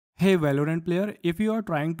Hey Valorant player, if you are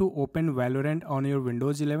trying to open Valorant on your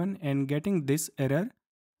Windows 11 and getting this error,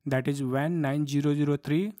 that is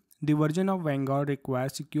VAN9003, the version of Vanguard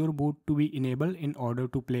requires Secure Boot to be enabled in order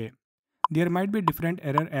to play. There might be different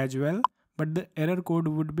error as well, but the error code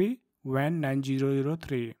would be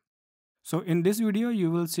VAN9003. So in this video,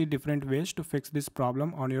 you will see different ways to fix this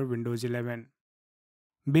problem on your Windows 11.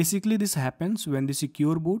 Basically, this happens when the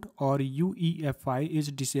Secure Boot or UEFI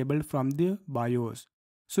is disabled from the BIOS.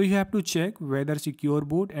 So you have to check whether Secure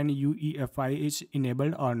Boot and UEFI is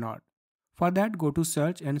enabled or not. For that, go to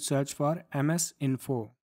search and search for MS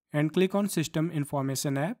Info and click on System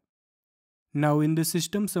Information app. Now in the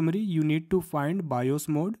system summary, you need to find BIOS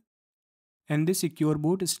mode and the Secure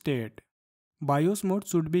Boot state. BIOS mode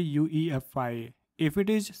should be UEFI. If it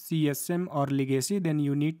is CSM or legacy, then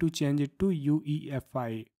you need to change it to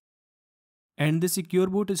UEFI. And the Secure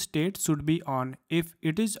Boot state should be on. If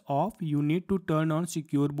it is off, you need to turn on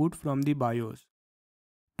Secure Boot from the BIOS.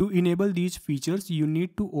 To enable these features, you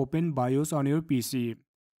need to open BIOS on your PC.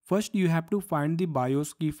 First, you have to find the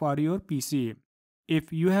BIOS key for your PC.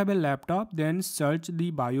 If you have a laptop, then search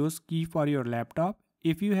the BIOS key for your laptop.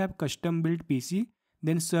 If you have custom built PC,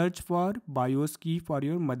 then search for BIOS key for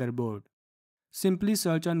your motherboard. Simply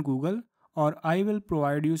search on Google, or I will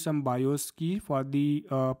provide you some BIOS key for the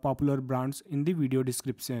popular brands in the video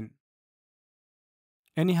description.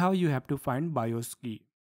 Anyhow, you have to find BIOS key.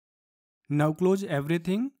 Now close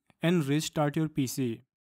everything and restart your PC.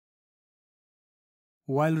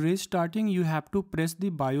 While restarting, you have to press the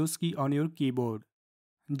BIOS key on your keyboard.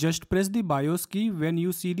 Just press the BIOS key when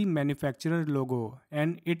you see the manufacturer logo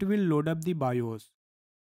and it will load up the BIOS.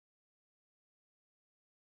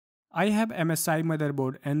 I have MSI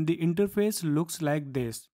motherboard and the interface looks like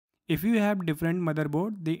this. If you have different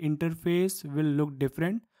motherboard, the interface will look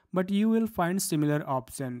different, but you will find similar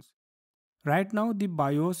options. Right now the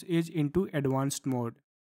BIOS is into advanced mode.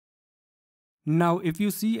 Now if you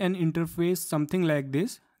see an interface something like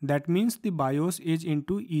this, that means the BIOS is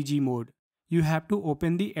into easy mode. You have to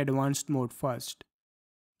open the advanced mode first.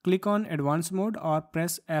 Click on advanced mode or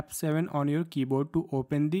press F7 on your keyboard to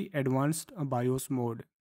open the advanced BIOS mode.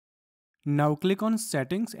 Now click on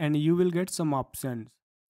settings and you will get some options.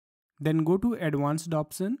 Then go to advanced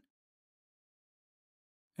option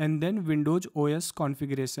and then Windows OS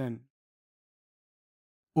configuration.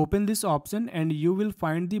 Open this option and you will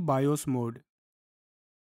find the BIOS mode.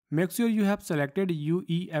 Make sure you have selected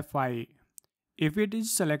UEFI. If it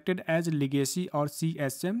is selected as legacy or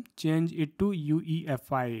CSM, change it to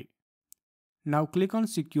UEFI. Now click on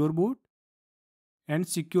Secure Boot and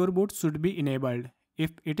Secure Boot should be enabled.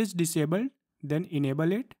 If it is disabled, then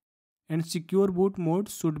enable it, and Secure Boot mode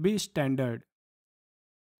should be standard.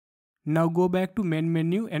 Now go back to main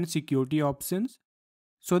menu and security options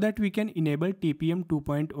so that we can enable TPM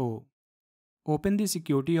 2.0. Open the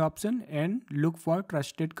security option and look for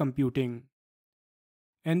trusted computing.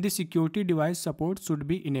 And the security device support should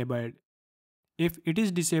be enabled. If it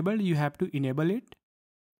is disabled, you have to enable it.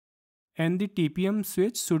 And the TPM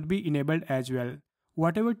switch should be enabled as well.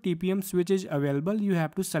 Whatever TPM switch is available, you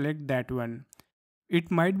have to select that one. It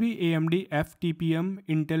might be AMD FTPM,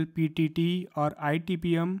 Intel PTT or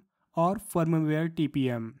iTPM or firmware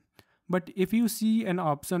TPM. But if you see an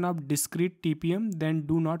option of discrete TPM, then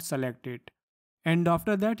do not select it. And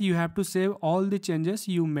after that, you have to save all the changes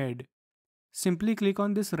you made. Simply click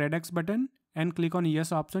on this red X button and click on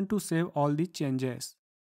Yes option to save all the changes.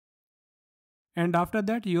 And after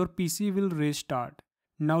that, your PC will restart.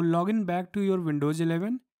 Now log in back to your Windows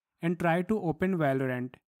 11 and try to open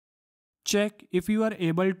Valorant. Check if you are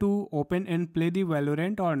able to open and play the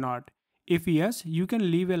Valorant or not. If yes, you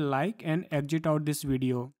can leave a like and exit out this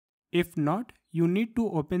video. If not, you need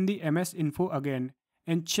to open the MS Info again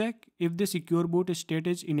and check if the Secure Boot state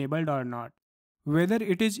is enabled or not. Whether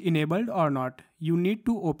it is enabled or not, you need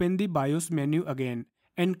to open the BIOS menu again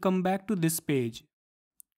and come back to this page.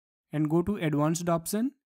 And go to Advanced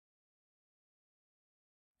option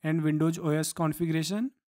and Windows OS configuration,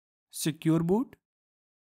 Secure Boot.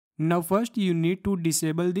 Now first you need to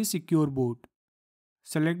disable the Secure Boot.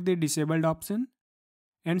 Select the disabled option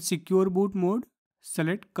and Secure Boot mode,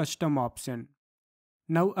 select custom option.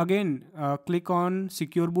 Now again click on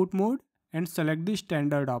Secure Boot mode and select the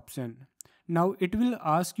standard option. Now it will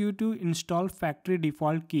ask you to install factory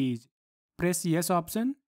default keys. Press yes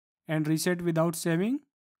option and reset without saving,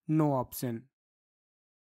 no option.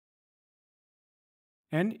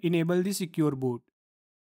 And enable the Secure Boot.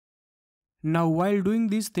 Now while doing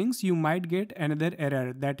these things, you might get another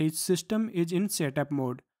error, that is system is in setup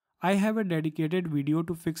mode. I have a dedicated video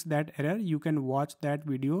to fix that error. You can watch that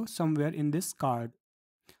video somewhere in this card.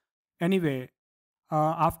 Anyway,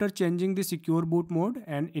 After changing the secure boot mode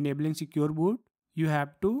and enabling secure boot, you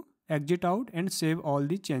have to exit out and save all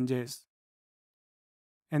the changes.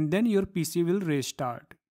 And then your PC will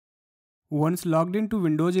restart. Once logged into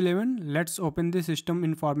Windows 11, let's open the system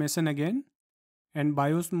information again. And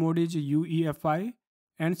BIOS mode is UEFI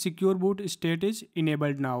and secure boot state is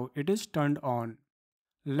enabled now. It is turned on.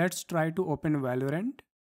 Let's try to open Valorant.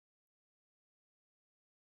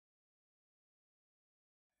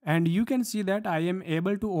 And you can see that I am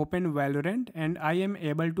able to open Valorant and I am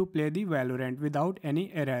able to play the Valorant without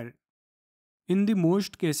any error. In the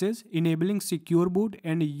most cases, enabling Secure Boot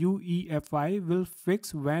and UEFI will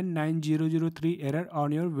fix VAN9003 error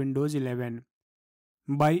on your Windows 11.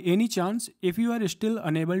 By any chance, if you are still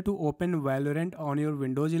unable to open Valorant on your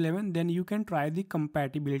Windows 11, then you can try the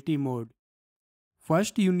Compatibility Mode.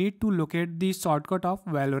 First, you need to locate the shortcut of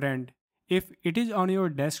Valorant. If it is on your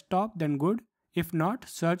desktop, then good. If not,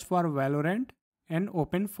 search for Valorant and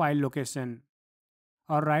open File Location.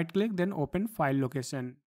 Or right click, then open File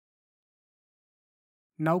Location.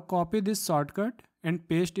 Now copy this shortcut and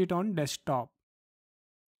paste it on desktop.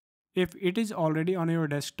 If it is already on your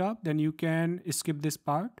desktop, then you can skip this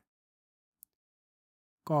part.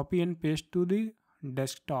 Copy and paste to the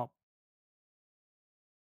desktop.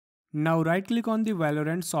 Now right click on the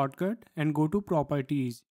Valorant shortcut and go to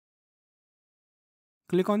Properties.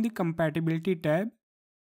 Click on the Compatibility tab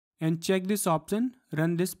and check this option,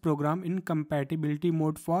 Run this program in compatibility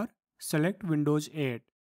mode for select Windows 8.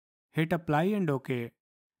 Hit Apply and OK.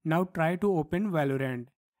 Now try to open Valorant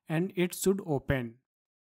and it should open.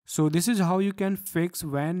 So this is how you can fix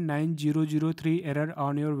VAN9003 error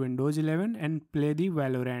on your Windows 11 and play the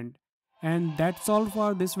Valorant. And that's all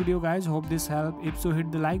for this video guys. Hope this helped. If so,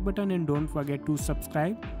 hit the like button and don't forget to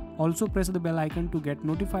subscribe. Also press the bell icon to get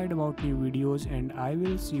notified about new videos, and I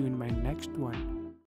will see you in my next one.